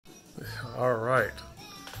All right.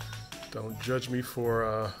 Don't judge me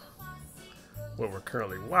for what we're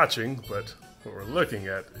currently watching, but what we're looking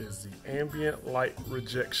at is the ambient light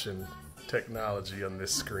rejection technology on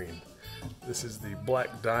this screen. This is the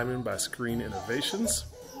Black Diamond by Screen Innovations.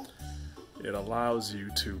 It allows you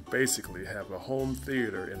to basically have a home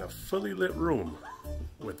theater in a fully lit room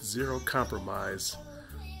with zero compromise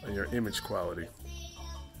on your image quality.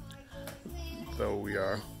 Though we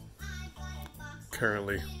are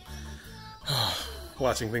currently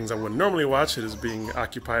watching things I wouldn't normally watch, it is being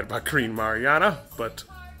occupied by Queen Mariana, but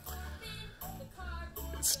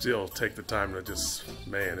still take the time to just,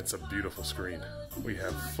 man, it's a beautiful screen. We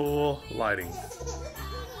have full lighting,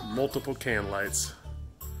 multiple can lights,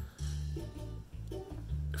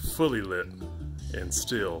 fully lit, and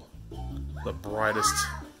still the brightest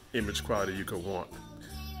image quality you could want.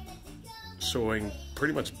 Showing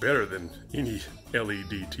pretty much better than any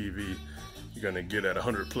LED TV you're gonna get at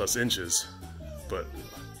 100+ inches, but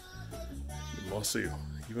we'll see.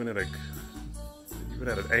 Even at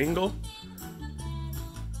an angle,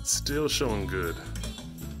 it's still showing good.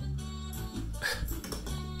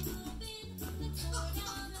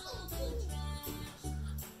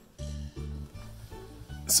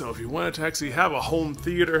 So if you wanted to actually have a home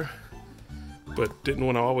theater but didn't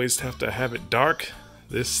want to always have to have it dark,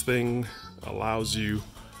 this thing allows you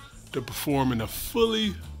to perform in a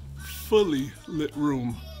fully lit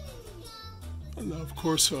room. And of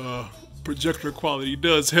course, projector quality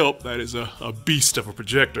does help. That is a beast of a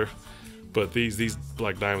projector. But these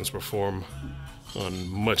Black Diamonds perform on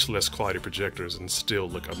much less quality projectors and still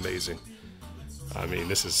look amazing. I mean,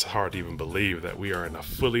 this is hard to even believe that we are in a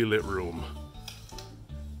fully lit room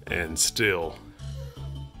and still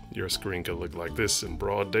your screen could look like this in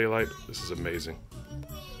broad daylight. This is amazing.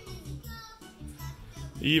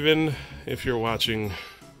 Even if you're watching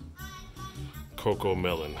Coco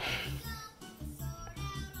Melon.